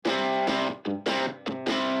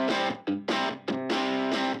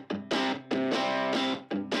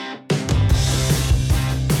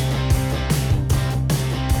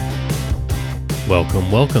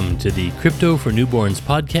Welcome to the Crypto for Newborns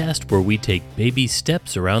podcast, where we take baby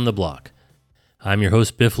steps around the block. I'm your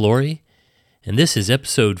host, Biff Laurie, and this is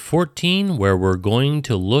episode 14, where we're going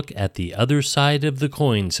to look at the other side of the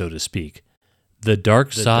coin, so to speak, the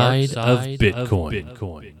dark side of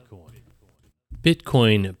Bitcoin.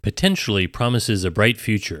 Bitcoin potentially promises a bright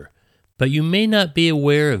future, but you may not be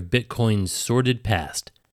aware of Bitcoin's sordid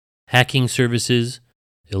past, hacking services,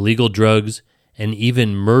 illegal drugs, and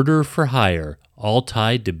even murder for hire, all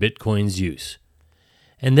tied to Bitcoin's use.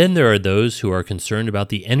 And then there are those who are concerned about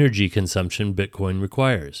the energy consumption Bitcoin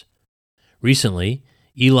requires. Recently,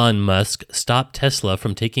 Elon Musk stopped Tesla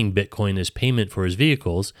from taking Bitcoin as payment for his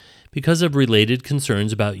vehicles because of related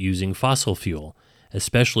concerns about using fossil fuel,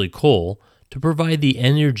 especially coal, to provide the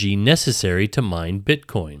energy necessary to mine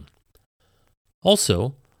Bitcoin.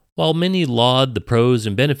 Also, while many laud the pros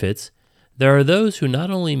and benefits, there are those who not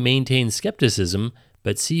only maintain skepticism,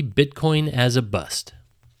 but see Bitcoin as a bust.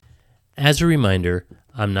 As a reminder,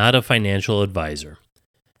 I'm not a financial advisor.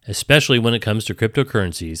 Especially when it comes to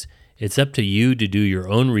cryptocurrencies, it's up to you to do your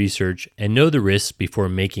own research and know the risks before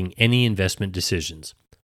making any investment decisions.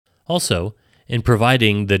 Also, in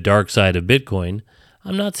providing the dark side of Bitcoin,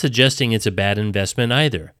 I'm not suggesting it's a bad investment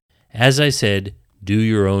either. As I said, do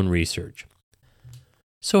your own research.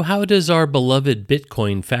 So how does our beloved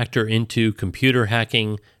Bitcoin factor into computer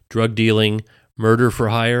hacking, drug dealing, murder for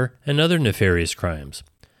hire, and other nefarious crimes?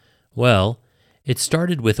 Well, it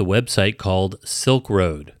started with a website called Silk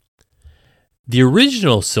Road. The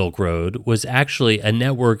original Silk Road was actually a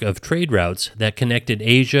network of trade routes that connected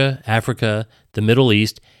Asia, Africa, the Middle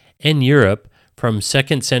East, and Europe from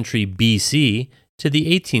 2nd century BC to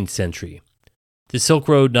the 18th century. The Silk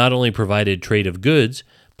Road not only provided trade of goods,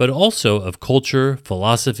 but also of culture,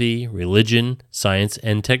 philosophy, religion, science,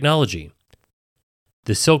 and technology.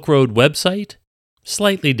 The Silk Road website?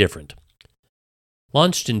 Slightly different.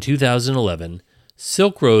 Launched in 2011,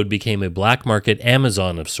 Silk Road became a black market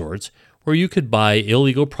Amazon of sorts, where you could buy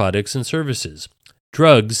illegal products and services,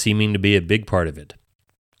 drugs seeming to be a big part of it.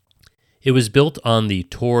 It was built on the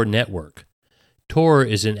Tor network. Tor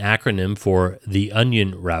is an acronym for the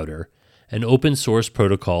Onion Router, an open-source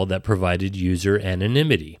protocol that provided user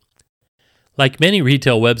anonymity. Like many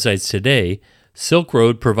retail websites today, Silk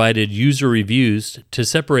Road provided user reviews to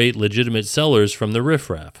separate legitimate sellers from the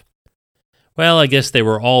riffraff. Well, I guess they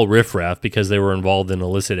were all riffraff because they were involved in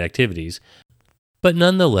illicit activities, but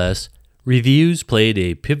nonetheless, reviews played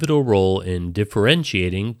a pivotal role in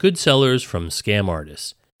differentiating good sellers from scam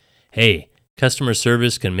artists. Hey, customer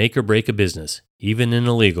service can make or break a business, even an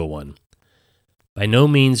illegal one. By no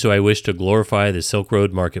means do I wish to glorify the Silk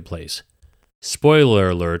Road marketplace. Spoiler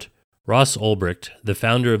alert, Ross Ulbricht, the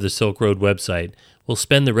founder of the Silk Road website, will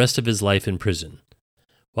spend the rest of his life in prison.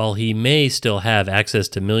 While he may still have access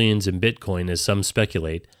to millions in Bitcoin, as some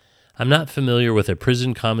speculate, I'm not familiar with a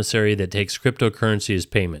prison commissary that takes cryptocurrency as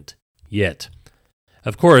payment. Yet.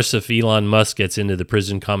 Of course, if Elon Musk gets into the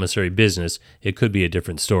prison commissary business, it could be a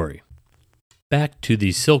different story. Back to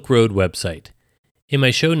the Silk Road website. In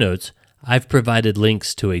my show notes, I've provided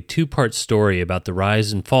links to a 2-part story about the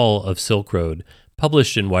rise and fall of Silk Road,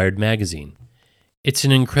 published in Wired magazine. It's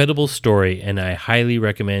an incredible story, and I highly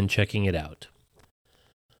recommend checking it out.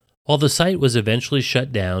 While the site was eventually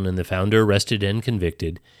shut down and the founder arrested and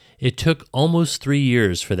convicted, it took almost 3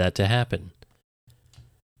 years for that to happen.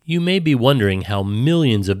 You may be wondering how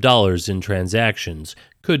millions of dollars in transactions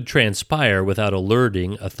could transpire without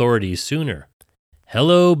alerting authorities sooner.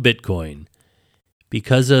 Hello, Bitcoin.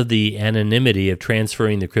 Because of the anonymity of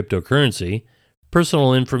transferring the cryptocurrency,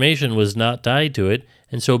 personal information was not tied to it,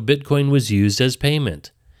 and so Bitcoin was used as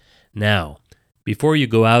payment. Now, before you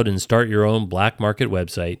go out and start your own black market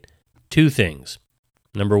website, 2 things.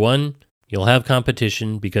 Number 1, you'll have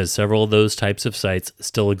competition because several of those types of sites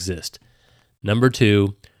still exist. Number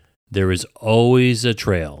 2, there is always a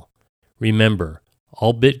trail. Remember,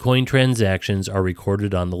 all Bitcoin transactions are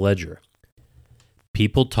recorded on the ledger.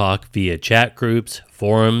 People talk via chat groups,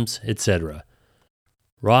 forums, etc.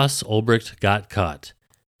 Ross Ulbricht got caught.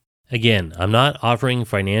 Again, I'm not offering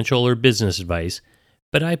financial or business advice,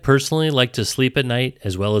 but I personally like to sleep at night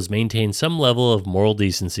as well as maintain some level of moral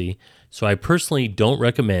decency, so I personally don't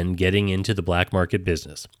recommend getting into the black market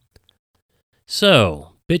business.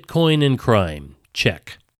 So, Bitcoin and crime,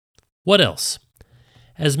 check. What else?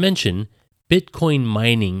 As mentioned, Bitcoin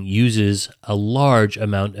mining uses a large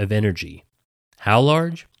amount of energy. How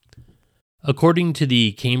large? According to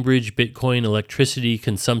the Cambridge Bitcoin Electricity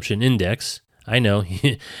Consumption Index, I know,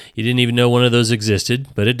 you didn't even know one of those existed,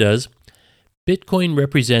 but it does. Bitcoin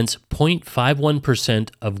represents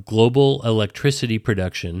 0.51% of global electricity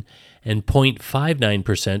production and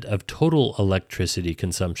 0.59% of total electricity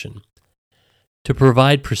consumption. To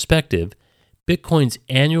provide perspective, Bitcoin's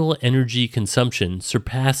annual energy consumption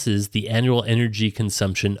surpasses the annual energy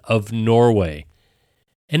consumption of Norway.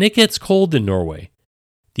 And it gets cold in Norway.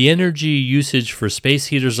 The energy usage for space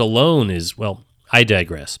heaters alone is, well, I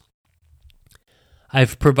digress.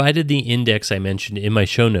 I've provided the index I mentioned in my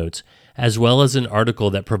show notes, as well as an article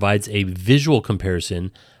that provides a visual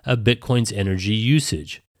comparison of Bitcoin's energy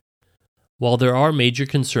usage. While there are major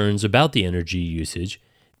concerns about the energy usage,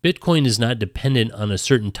 Bitcoin is not dependent on a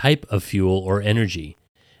certain type of fuel or energy.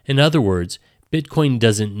 In other words, Bitcoin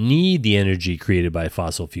doesn't need the energy created by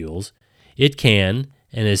fossil fuels. It can,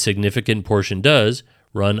 and a significant portion does,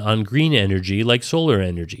 run on green energy like solar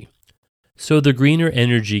energy. So the greener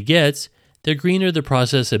energy gets, the greener the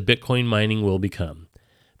process of Bitcoin mining will become.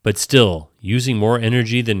 But still, using more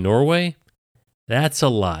energy than Norway? That's a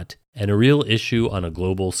lot, and a real issue on a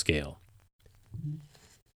global scale.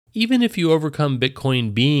 Even if you overcome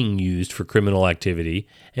Bitcoin being used for criminal activity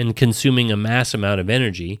and consuming a mass amount of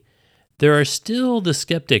energy, there are still the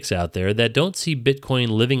skeptics out there that don't see Bitcoin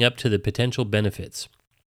living up to the potential benefits.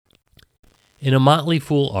 In a Motley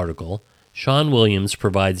Fool article, Sean Williams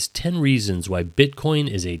provides 10 reasons why Bitcoin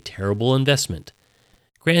is a terrible investment.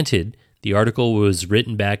 Granted, the article was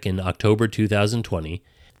written back in October 2020,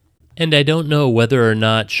 and I don't know whether or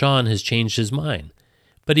not Sean has changed his mind,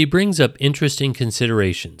 but he brings up interesting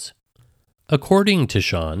considerations. According to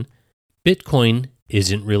Sean, Bitcoin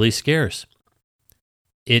isn't really scarce.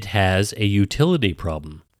 It has a utility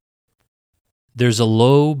problem. There's a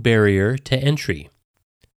low barrier to entry.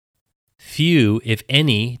 Few, if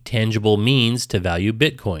any, tangible means to value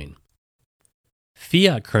Bitcoin.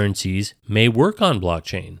 Fiat currencies may work on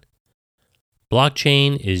blockchain.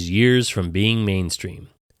 Blockchain is years from being mainstream.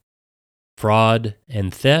 Fraud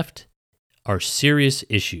and theft are serious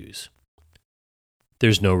issues.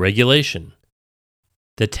 There's no regulation.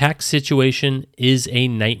 The tax situation is a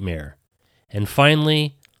nightmare. And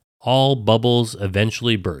finally, all bubbles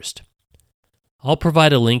eventually burst. I'll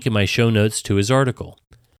provide a link in my show notes to his article.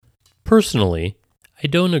 Personally, I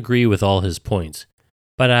don't agree with all his points,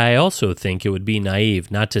 but I also think it would be naive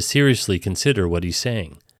not to seriously consider what he's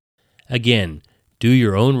saying. Again, do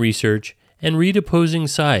your own research and read opposing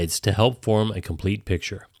sides to help form a complete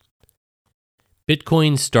picture.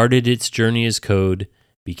 Bitcoin started its journey as code,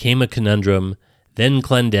 became a conundrum, then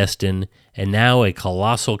clandestine, and now a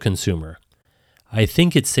colossal consumer. I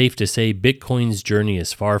think it's safe to say Bitcoin's journey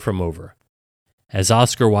is far from over. As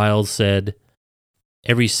Oscar Wilde said,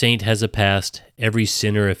 "Every saint has a past, every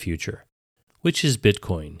sinner a future." Which is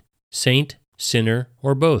Bitcoin? Saint, sinner,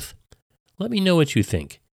 or both? Let me know what you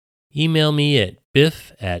think. Email me at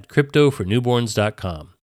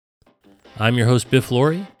biff@cryptofornewborns.com. I'm your host, Biff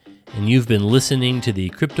Laurie, and you've been listening to the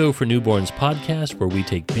Crypto for Newborns podcast, where we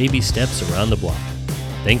take baby steps around the block.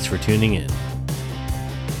 Thanks for tuning in.